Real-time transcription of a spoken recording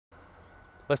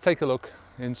Let's take a look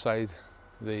inside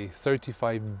the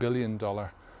 $35 billion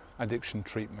addiction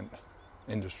treatment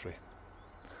industry.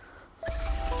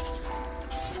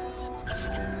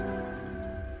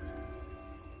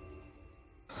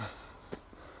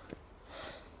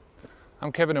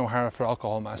 I'm Kevin O'Hara for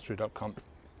alcoholmastery.com.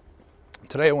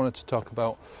 Today I wanted to talk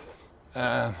about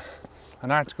an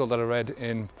article that I read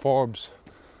in Forbes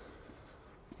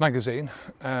magazine,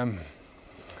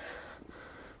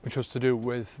 which was to do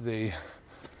with the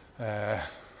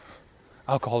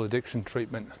alcohol addiction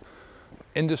treatment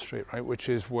industry, right, which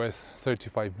is worth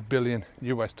 $35 billion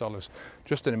US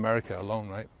just in America alone,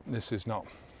 right? This is not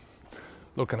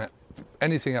looking at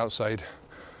anything outside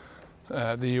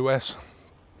the US.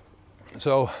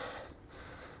 So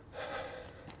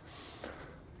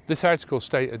this article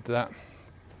stated that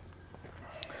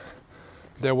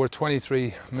there were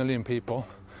 23 million people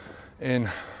in.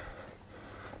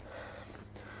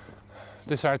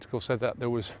 This article said that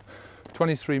there was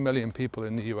 23 million people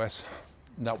in the US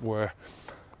that were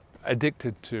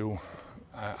addicted to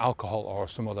alcohol or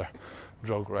some other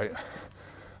drug, right?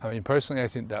 I mean, personally, I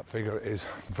think that figure is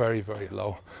very, very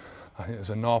low. I think there's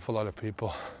an awful lot of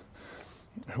people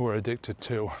who are addicted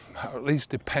to, or at least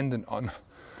dependent on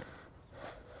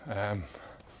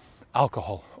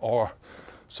alcohol or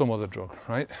some other drug,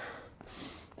 right?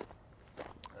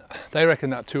 They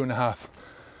reckon that 2.5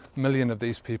 million of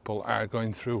these people are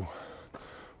going through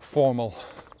formal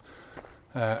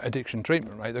addiction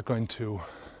treatment, right? They're going to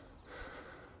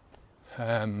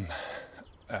an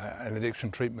addiction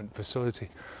treatment facility,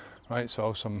 right?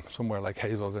 So somewhere like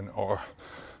Hazelden or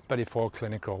Betty Ford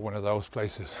Clinic or one of those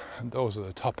places. And those are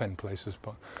the top end places.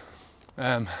 But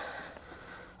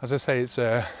as I say, it's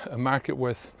a market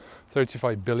worth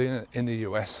 35 billion in the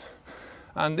US,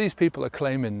 and these people are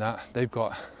claiming that they've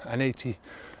got an 80%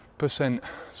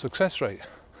 success rate,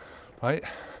 right?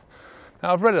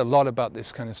 Now, I've read a lot about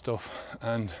this kind of stuff,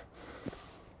 and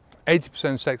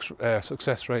 80%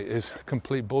 success rate is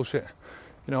complete bullshit.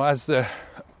 You know, as the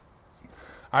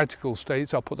article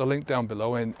states, I'll put the link down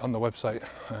below on the website.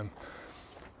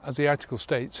 As the article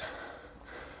states,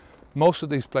 most of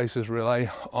these places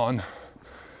rely on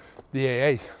the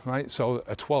AA, right? So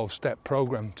a 12-step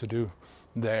program to do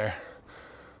their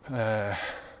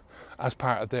as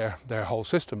part of their whole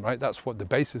system, right? That's what the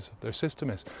basis of their system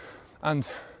is. And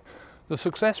the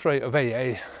success rate of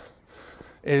AA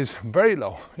is very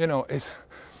low. You know, it's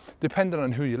dependent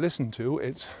on who you listen to.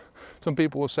 It's some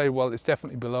people will say, well, it's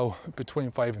definitely below,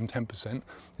 between 5 and 10%.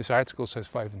 This article says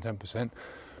 5 and 10%,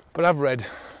 but I've read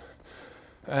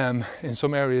in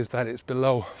some areas that it's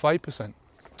below 5%.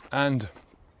 And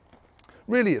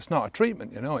really, it's not a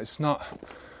treatment. You know, it's not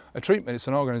a treatment. It's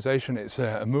an organisation. It's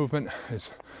a movement.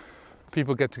 It's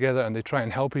people get together and they try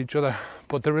and help each other.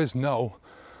 But there is no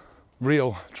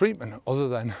real treatment other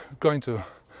than going to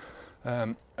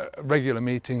regular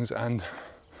meetings and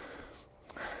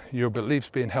your beliefs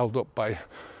being held up by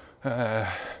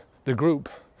the group.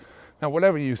 Now,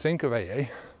 whatever you think of AA,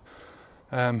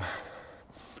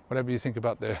 whatever you think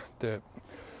about the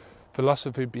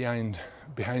philosophy behind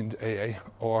AA,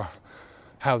 or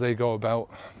how they go about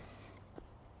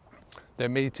their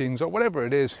meetings, or whatever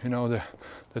it is, you know,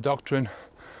 the doctrine,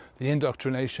 the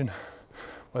indoctrination,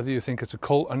 whether you think it's a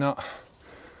cult or not,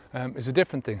 is a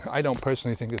different thing. I don't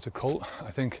personally think it's a cult.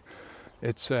 I think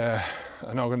it's an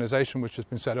organisation which has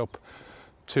been set up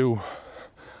to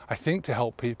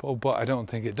help people, but I don't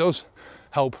think it does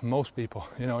help most people.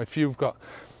 You know,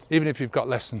 even if you've got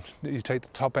less than, you take the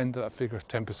top end of that figure,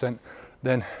 10%,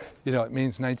 then, you know, it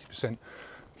means 90%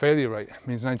 failure rate. It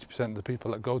means 90% of the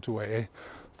people that go to AA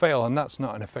fail, and that's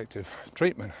not an effective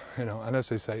treatment, you know. And as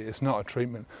they say, it's not a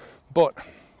treatment, but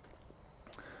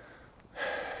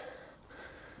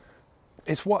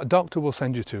it's what a doctor will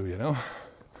send you to, you know.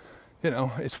 You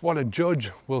know, it's what a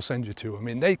judge will send you to. I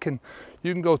mean, you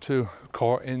can go to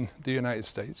court in the United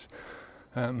States,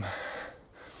 and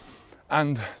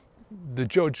the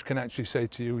judge can actually say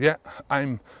to you, yeah,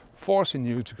 I'm forcing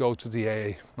you to go to the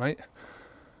AA, right?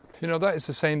 You know, that is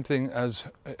the same thing as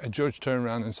a judge turning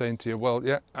around and saying to you, well,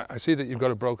 yeah, I see that you've got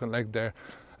a broken leg there.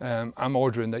 I'm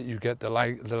ordering that you get the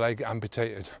leg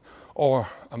amputated, or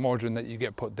I'm ordering that you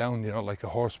get put down, you know, like a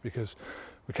horse, because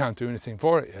we can't do anything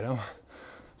for it, you know.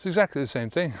 It's exactly the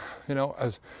same thing, you know.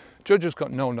 As judge has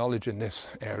got no knowledge in this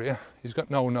area. He's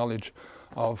got no knowledge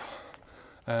of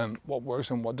what works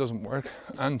and what doesn't work.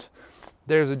 And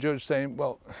there's a judge saying,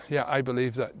 well, yeah, I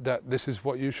believe that this is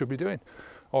what you should be doing.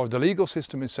 Or the legal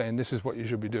system is saying this is what you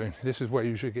should be doing. This is where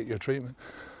you should get your treatment.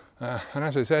 And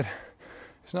as I said,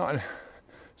 it's not an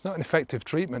effective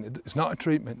treatment. It's not a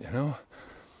treatment, you know.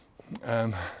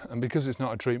 And because it's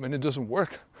not a treatment, it doesn't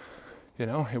work. You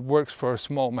know, it works for a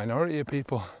small minority of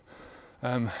people.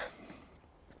 I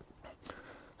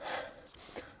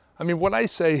mean, what I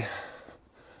say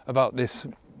about this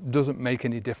doesn't make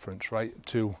any difference, right,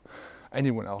 to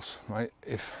anyone else, right?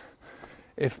 If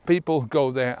people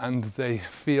go there and they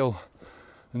feel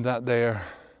that they're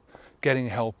getting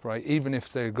help, right, even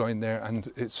if they're going there and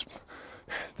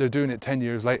they're doing it 10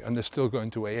 years later and they're still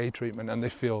going to AA treatment and they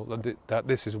feel that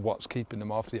this is what's keeping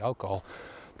them off the alcohol,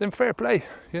 then fair play,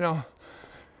 you know.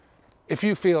 If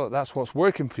you feel that that's what's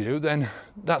working for you, then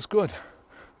that's good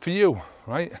for you,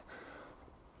 right?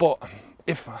 But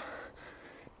if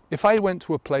I went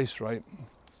to a place, right,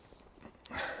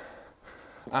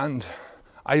 and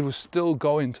I was still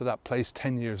going to that place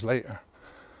 10 years later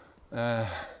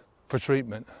for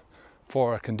treatment,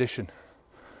 for a condition,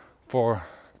 for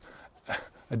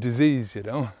a disease, you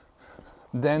know,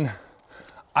 then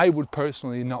I would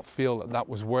personally not feel that that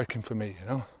was working for me, you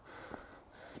know.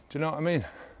 Do you know what I mean?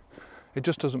 It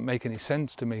just doesn't make any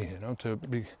sense to me, you know, to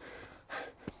be...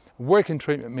 Working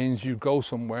treatment means you go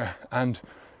somewhere and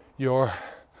you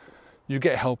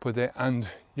get help with it and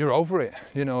you're over it.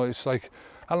 You know, it's like,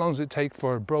 how long does it take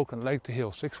for a broken leg to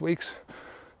heal? 6 weeks?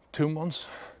 2 months?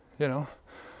 You know?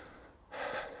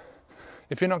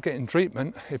 If you're not getting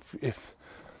treatment, if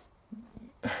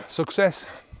success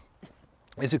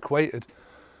is equated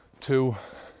to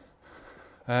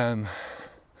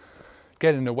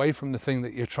getting away from the thing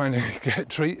that you're trying to get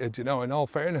treated, you know, in all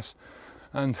fairness.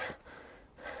 And,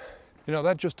 you know,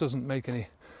 that just doesn't make any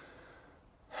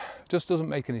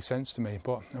sense to me.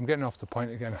 But I'm getting off the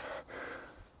point again.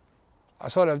 I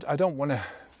don't want to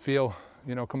feel,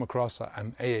 you know, come across that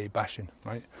I'm AA bashing,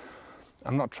 right?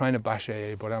 I'm not trying to bash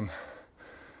AA, but I'm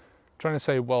trying to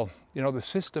say, well, you know, the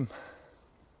system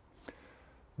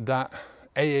that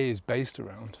AA is based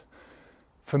around,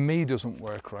 for me, doesn't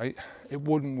work, right? It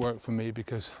wouldn't work for me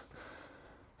because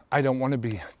I don't want to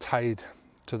be tied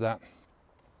to that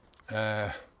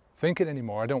thinking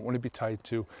anymore. I don't want to be tied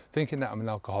to thinking that I'm an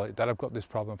alcoholic, that I've got this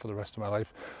problem for the rest of my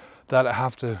life, that I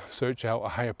have to search out a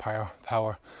higher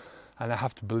power, and I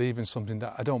have to believe in something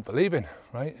that I don't believe in,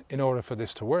 right, in order for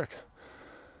this to work.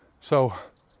 So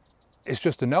it's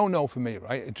just a no-no for me,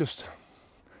 right? It just,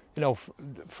 you know,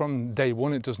 from day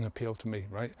one, it doesn't appeal to me,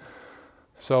 right?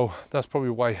 So that's probably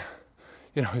why,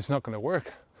 you know, it's not going to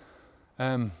work.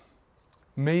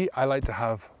 Me, I like to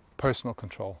have personal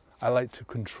control. I like to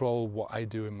control what I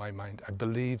do in my mind. I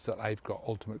believe that I've got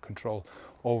ultimate control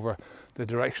over the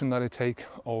direction that I take,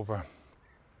 over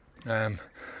the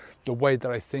way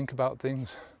that I think about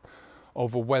things,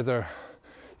 over whether,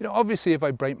 you know, obviously if I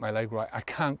break my leg, right, I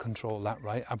can't control that,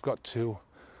 right? I've got to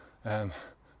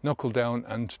knuckle down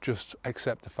and just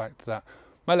accept the fact that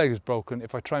my leg is broken.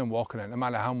 If I try and walk on it, no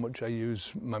matter how much I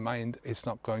use my mind, it's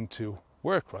not going to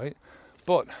work, right?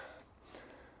 But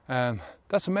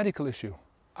that's a medical issue.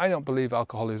 I don't believe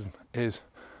alcoholism is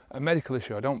a medical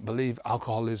issue. I don't believe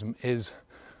alcoholism is,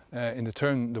 in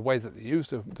the way that they use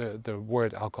the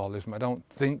word alcoholism, I don't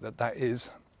think that that is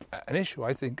an issue.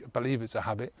 I believe it's a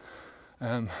habit.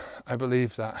 I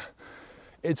believe that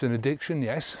it's an addiction,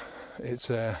 yes.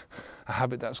 It's a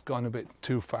habit that's gone a bit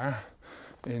too far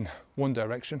in one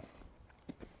direction.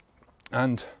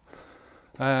 And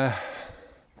but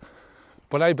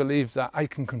I believe that I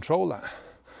can control that.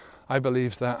 I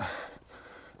believe that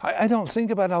I don't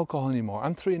think about alcohol anymore.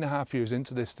 I'm 3.5 years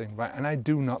into this thing, right? And I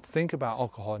do not think about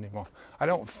alcohol anymore. I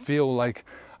don't feel like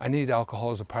I need alcohol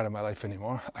as a part of my life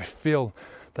anymore. I feel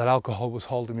that alcohol was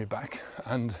holding me back,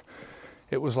 and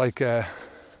it was like a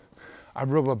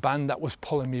rubber band that was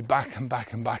pulling me back and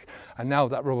back and back. And now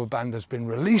that rubber band has been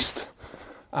released,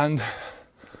 and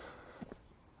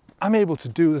I'm able to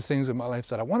do the things in my life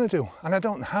that I want to do. And I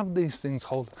don't have these things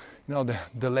hold, you know,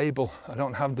 the label. I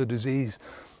don't have the disease.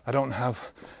 I don't have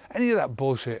any of that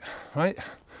bullshit, right?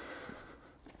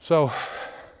 So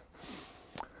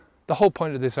the whole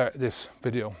point of this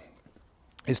video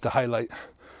is to highlight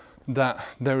that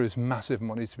there is massive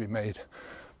money to be made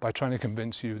by trying to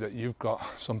convince you that you've got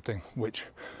something which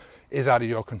is out of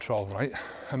your control, right?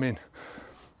 I mean,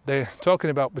 they're talking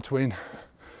about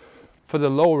for the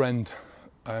lower end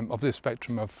of this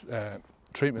spectrum of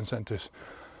treatment centres,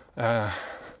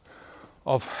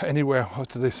 of anywhere, what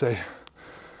do they say?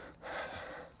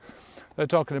 They're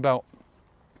talking about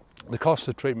the cost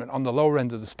of treatment on the lower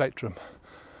end of the spectrum.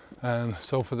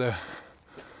 So for the,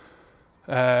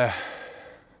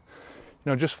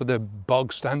 just for the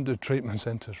bog standard treatment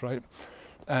centres, right?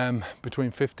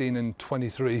 Between $15,000 and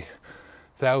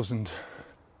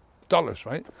 $23,000,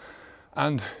 right?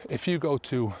 And if you go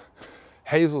to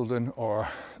Hazelden or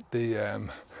the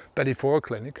Betty Ford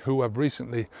Clinic, who have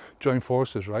recently joined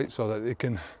forces, right, so that they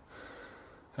can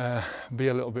be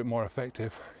a little bit more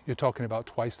effective, you're talking about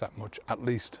twice that much at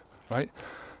least, right?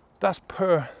 That's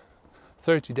per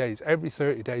 30 days. Every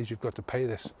 30 days you've got to pay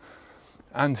this.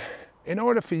 And in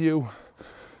order for you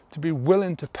to be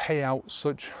willing to pay out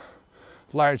such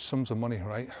large sums of money,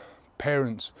 right?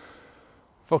 Parents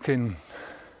fucking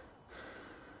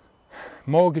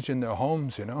mortgaging their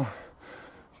homes, you know,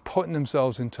 putting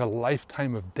themselves into a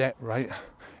lifetime of debt, right?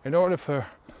 In order for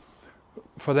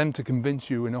them to convince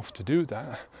you enough to do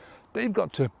that, they've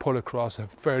got to put across a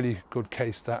fairly good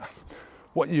case that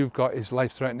what you've got is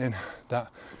life-threatening, that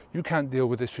you can't deal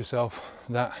with this yourself,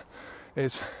 that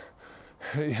it's,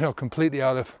 you know, completely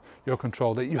out of your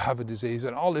control, that you have a disease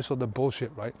and all this other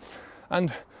bullshit, right?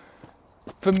 And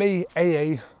for me,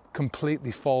 AA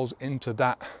completely falls into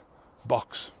that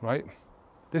box, right?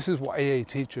 This is what AA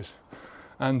teaches.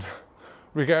 And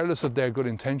regardless of their good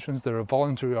intentions, they're a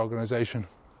voluntary organization.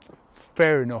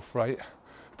 Fair enough, right?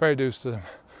 Fair dues to them.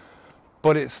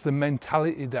 But it's the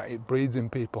mentality that it breeds in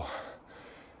people,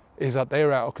 is that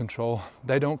they're out of control.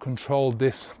 They don't control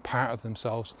this part of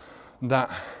themselves, that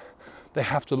they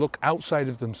have to look outside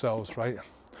of themselves, right?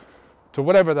 To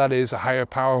whatever that is, a higher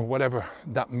power, whatever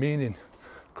that meaning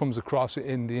comes across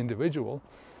in the individual,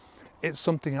 it's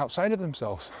something outside of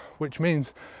themselves, which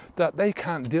means that they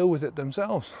can't deal with it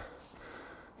themselves.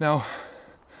 Now,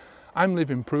 I'm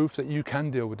living proof that you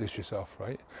can deal with this yourself,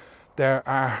 right? There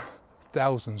are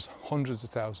thousands, hundreds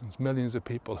of thousands, millions of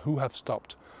people who have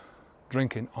stopped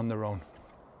drinking on their own,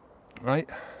 right?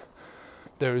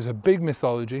 There is a big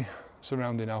mythology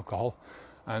surrounding alcohol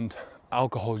and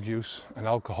alcohol use and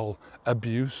alcohol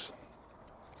abuse.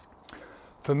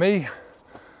 For me,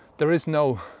 there is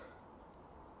no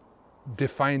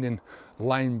defining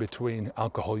line between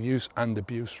alcohol use and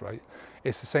abuse, right?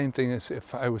 It's the same thing as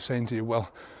if I was saying to you,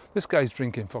 well, this guy's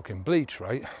drinking fucking bleach,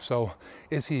 right? So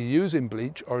is he using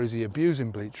bleach or is he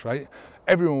abusing bleach, right?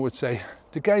 Everyone would say,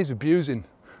 the guy's abusing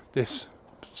this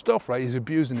stuff, right? He's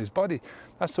abusing his body.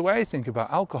 That's the way I think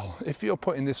about alcohol. If you're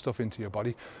putting this stuff into your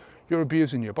body, you're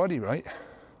abusing your body, right?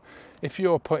 If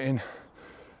you're putting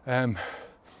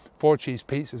 4 cheese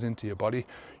pizzas into your body,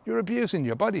 you're abusing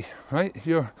your body, right?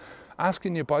 You're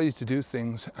asking your body to do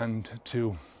things and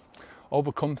to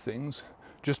overcome things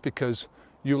just because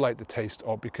you like the taste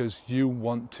or because you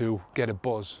want to get a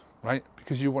buzz, right?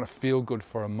 Because you want to feel good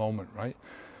for a moment, right?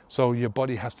 So your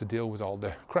body has to deal with all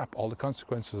the crap, all the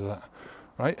consequences of that,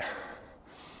 right?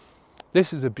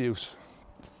 This is abuse.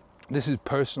 This is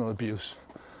personal abuse.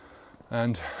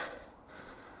 And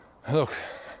look,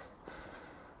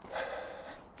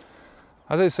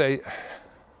 as I say,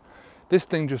 this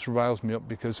thing just riles me up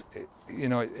because,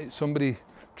 it's somebody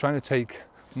trying to take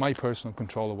my personal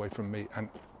control away from me, and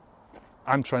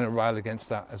I'm trying to rile against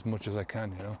that as much as I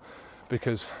can,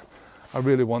 because I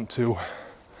really want to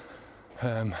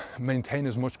maintain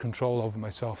as much control over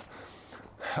myself.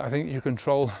 I think your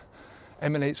control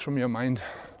emanates from your mind.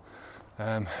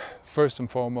 First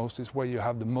and foremost is where you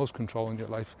have the most control in your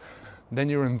life. Then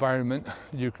your environment,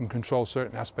 you can control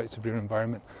certain aspects of your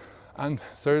environment. And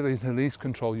thirdly, the least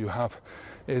control you have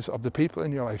is of the people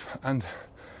in your life. And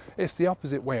it's the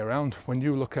opposite way around when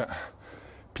you look at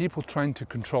people trying to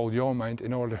control your mind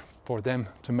in order for them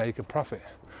to make a profit,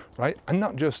 right? And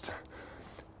not just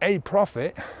a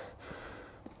profit,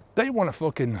 they want to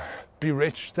fucking be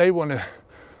rich. They want to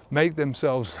make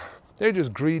themselves, they're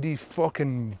just greedy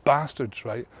fucking bastards,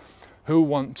 right? Who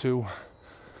want to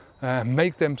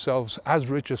make themselves as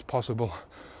rich as possible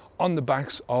on the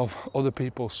backs of other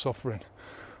people suffering.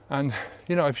 And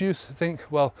if you think,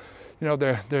 well,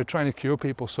 they're trying to cure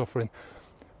people suffering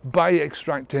by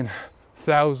extracting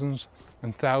thousands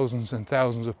and thousands and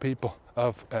thousands of people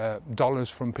of dollars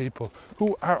from people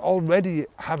who are already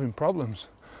having problems.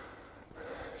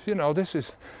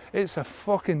 It's a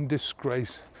fucking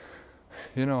disgrace.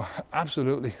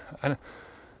 Absolutely. And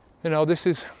this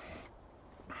is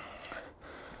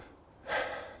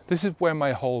where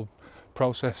my whole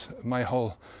process, my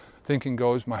whole thinking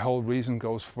goes, my whole reason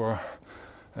goes for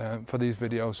these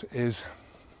videos, is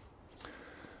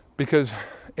because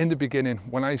in the beginning,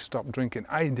 when I stopped drinking,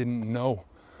 I didn't know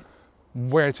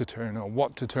where to turn or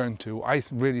what to turn to. I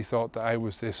really thought that I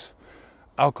was this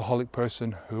alcoholic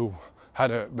person who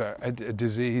had a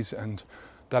disease, and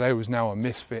that I was now a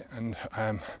misfit, and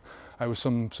I was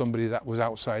somebody that was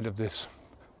outside of this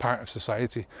part of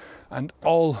society. And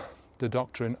all the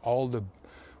doctrine, all the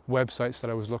websites that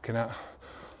I was looking at,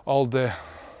 all the,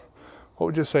 what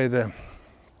would you say, the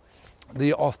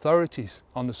authorities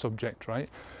on the subject, right?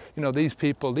 These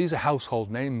people, these are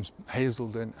household names,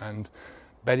 Hazelden and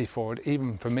Betty Ford,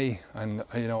 even for me, and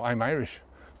I'm Irish,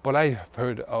 But I've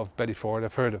heard of Betty Ford,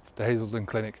 I've heard of the Hazelden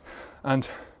Clinic, and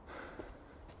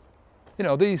you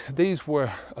know, these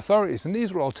were authorities, and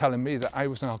these were all telling me that I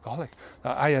was an alcoholic,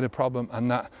 that I had a problem,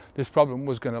 and that this problem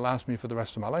was going to last me for the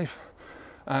rest of my life.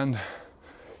 And you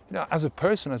know, as a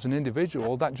person, as an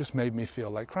individual, that just made me feel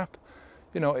like crap.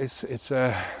 You know,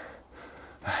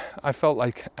 I felt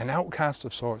like an outcast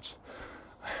of sorts.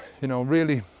 You know,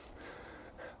 really,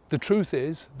 the truth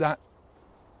is that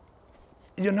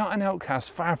you're not an outcast,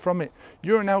 far from it.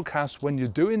 You're an outcast when you're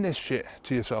doing this shit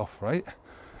to yourself, right?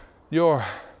 You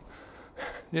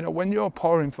know, when you're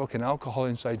pouring fucking alcohol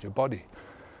inside your body,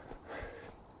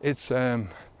 it's you're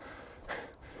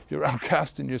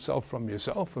outcasting yourself from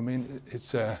yourself. I mean,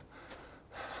 it's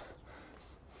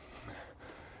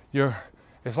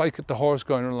like the horse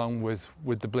going along with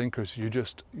the blinkers. You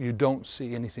don't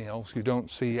see anything else. You don't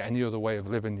see any other way of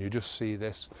living. You just see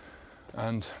this,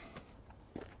 and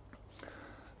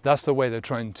that's the way they're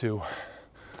trying to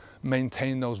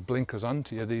maintain those blinkers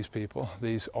onto you. These people,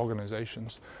 these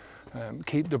organisations,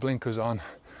 keep the blinkers on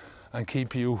and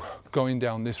keep you going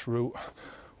down this route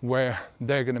where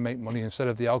they're going to make money instead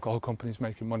of the alcohol companies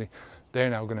making money. They're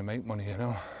now going to make money. You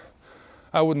know,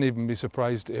 I wouldn't even be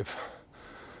surprised if,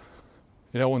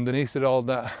 you know, underneath it all,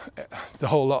 that the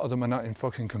whole lot of them are not in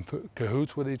fucking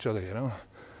cahoots with each other, you know,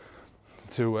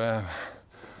 to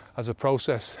as a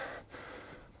process,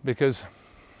 because,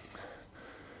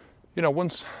 you know,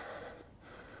 once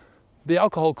the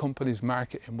alcohol company's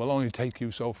marketing will only take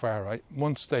you so far, right?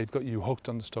 Once they've got you hooked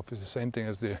on the stuff, it's the same thing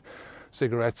as the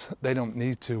cigarettes. They don't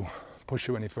need to push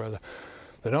you any further.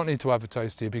 They don't need to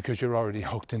advertise to you because you're already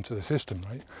hooked into the system,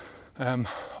 right?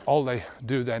 All they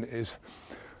do then is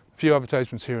few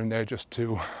advertisements here and there just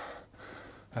to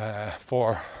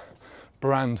for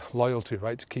brand loyalty,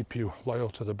 right, to keep you loyal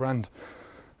to the brand.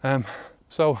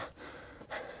 So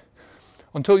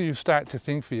until you start to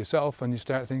think for yourself and you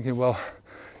start thinking, well,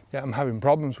 yeah, I'm having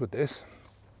problems with this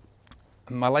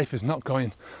and my life is not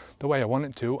going the way I want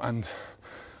it to, and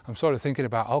I'm sort of thinking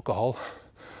about alcohol,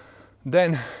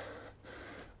 then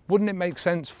wouldn't it make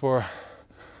sense for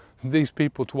these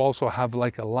people to also have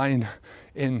like a line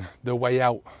in the way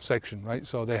out section, right?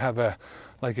 So they have a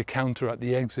counter at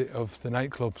the exit of the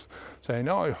nightclubs saying,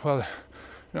 oh, well,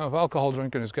 you know, if alcohol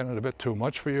drinking is getting a bit too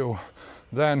much for you,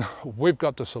 then we've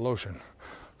got the solution.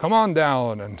 Come on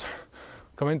down and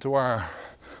come into our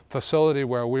facility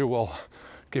where we will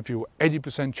give you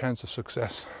 80% chance of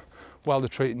success while they're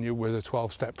treating you with a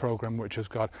 12-step program which has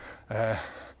got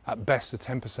at best a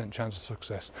 10% chance of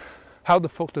success. How the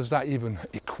fuck does that even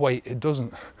equate? It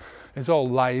doesn't. It's all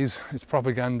lies, it's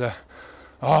propaganda.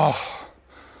 Oh,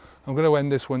 I'm going to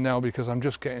end this one now because I'm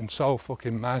just getting so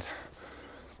fucking mad.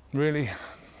 Really,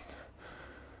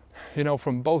 you know,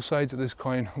 from both sides of this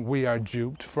coin, we are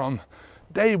duped from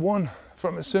day one,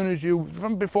 from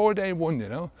before day one, you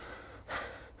know.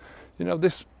 You know,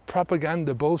 this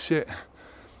propaganda bullshit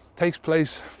takes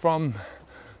place from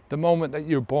the moment that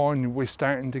you're born. We're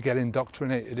starting to get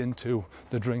indoctrinated into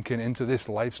the drinking, into this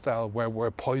lifestyle where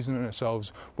we're poisoning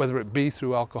ourselves, whether it be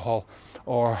through alcohol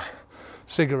or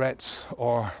cigarettes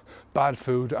or bad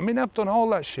food. I mean, I've done all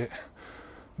that shit.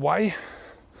 Why?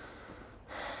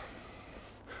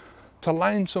 To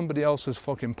line somebody else's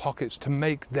fucking pockets, to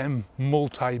make them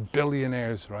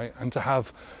multi-billionaires, right? And to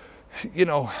have, you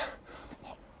know,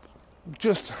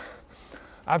 just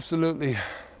absolutely,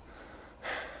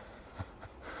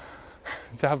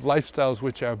 to have lifestyles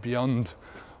which are beyond,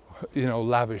 you know,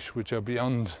 lavish, which are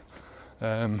beyond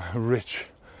rich,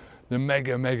 the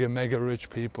mega rich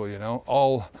people, you know,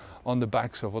 all on the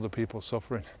backs of other people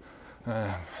suffering.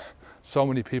 So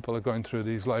many people are going through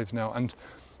these lives now, and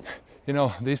you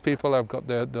know, these people have got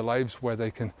their lives where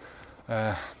they can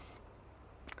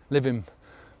live in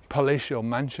palatial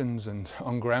mansions and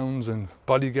on grounds and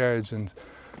bodyguards and,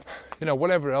 you know,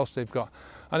 whatever else they've got.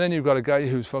 And then you've got a guy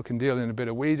who's fucking dealing a bit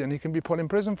of weed and he can be put in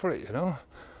prison for it, you know,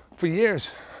 for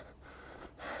years.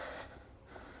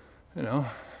 You know,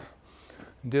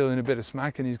 dealing a bit of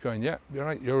smack, and he's going, yeah, you're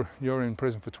right, you're in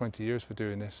prison for 20 years for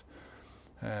doing this.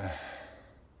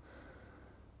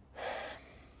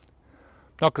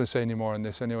 Not going to say any more on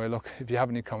this anyway. Look, if you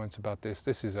have any comments about this,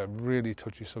 this is a really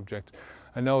touchy subject.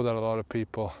 I know that a lot of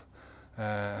people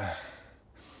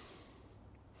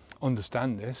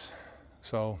understand this,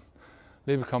 so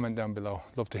leave a comment down below.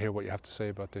 Love to hear what you have to say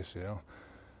about this, you know.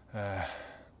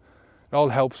 It all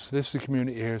helps. This is a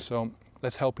community here, so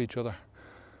let's help each other.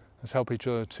 Let's help each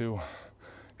other to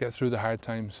get through the hard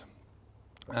times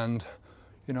and,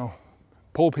 you know,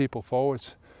 pull people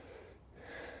forwards.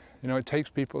 You know, it takes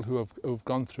people who've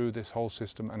gone through this whole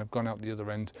system and have gone out the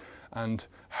other end and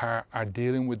are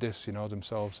dealing with this, you know,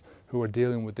 themselves, who are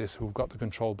dealing with this, who've got the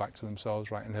control back to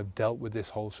themselves, right, and have dealt with this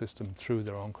whole system through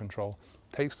their own control.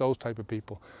 It takes those type of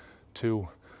people to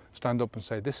stand up and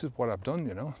say, this is what I've done,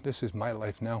 you know, this is my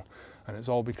life now, and it's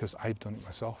all because I've done it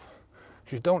myself.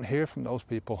 You don't hear from those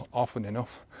people often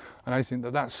enough, and I think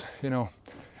that that's, you know,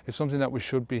 it's something that we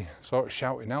should be sort of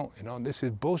shouting out, you know, this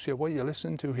is bullshit. What you're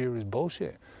listening to here is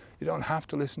bullshit. You don't have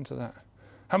to listen to that.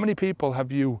 How many people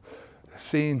have you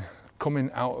seen coming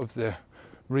out of the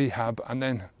rehab and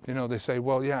then, you know, they say,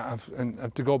 well, yeah, I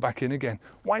have to go back in again.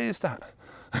 Why is that?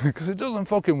 Because it doesn't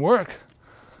fucking work.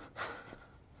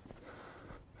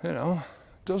 You know,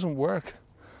 it doesn't work.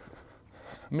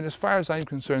 I mean, as far as I'm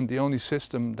concerned, the only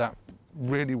system that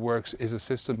really works is a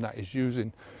system that is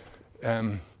using,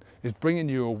 is bringing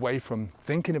you away from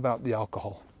thinking about the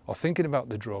alcohol or thinking about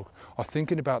the drug or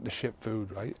thinking about the shit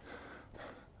food, right?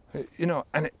 You know,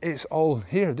 and it's all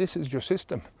here. This is your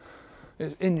system.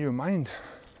 It's in your mind.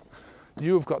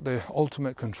 You've got the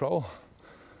ultimate control.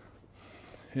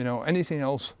 You know, anything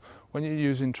else, when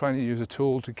you're trying to use a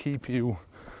tool to keep you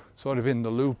sort of in the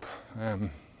loop,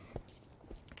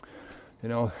 you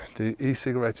know, the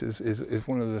e-cigarettes is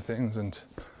one of the things. And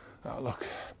look,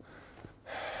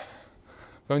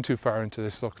 going too far into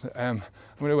this. Look, I'm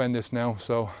going to end this now.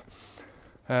 So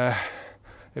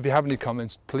if you have any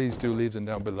comments, please do leave them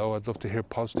down below. I'd love to hear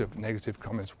positive, negative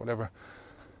comments, whatever.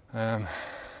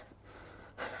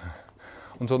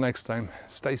 Until next time,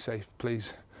 stay safe,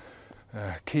 please.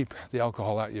 Keep the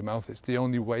alcohol out of your mouth. It's the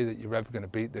only way that you're ever going to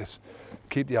beat this.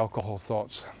 Keep the alcohol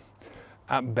thoughts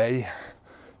at bay.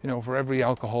 You know, for every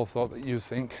alcohol thought that you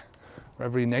think, for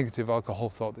every negative alcohol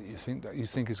thought that you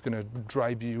think is going to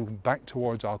drive you back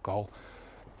towards alcohol,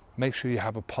 make sure you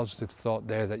have a positive thought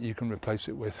there that you can replace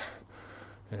it with.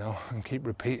 You know, and keep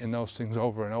repeating those things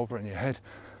over and over in your head.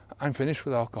 I'm finished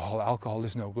with alcohol. Alcohol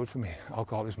is no good for me.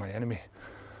 Alcohol is my enemy.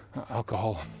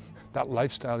 Alcohol, that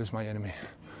lifestyle is my enemy.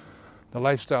 The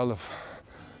lifestyle of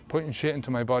putting shit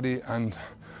into my body and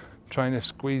trying to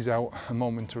squeeze out a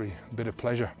momentary bit of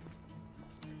pleasure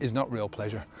is not real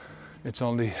pleasure. It's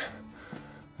only,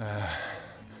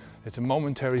 it's a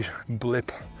momentary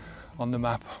blip on the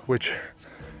map, which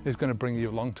is going to bring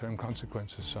you long-term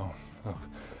consequences. So, look,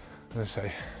 as I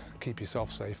say, keep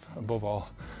yourself safe above all.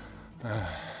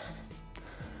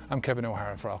 I'm Kevin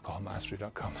O'Hara for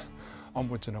alcoholmastery.com.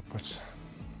 Onwards and upwards.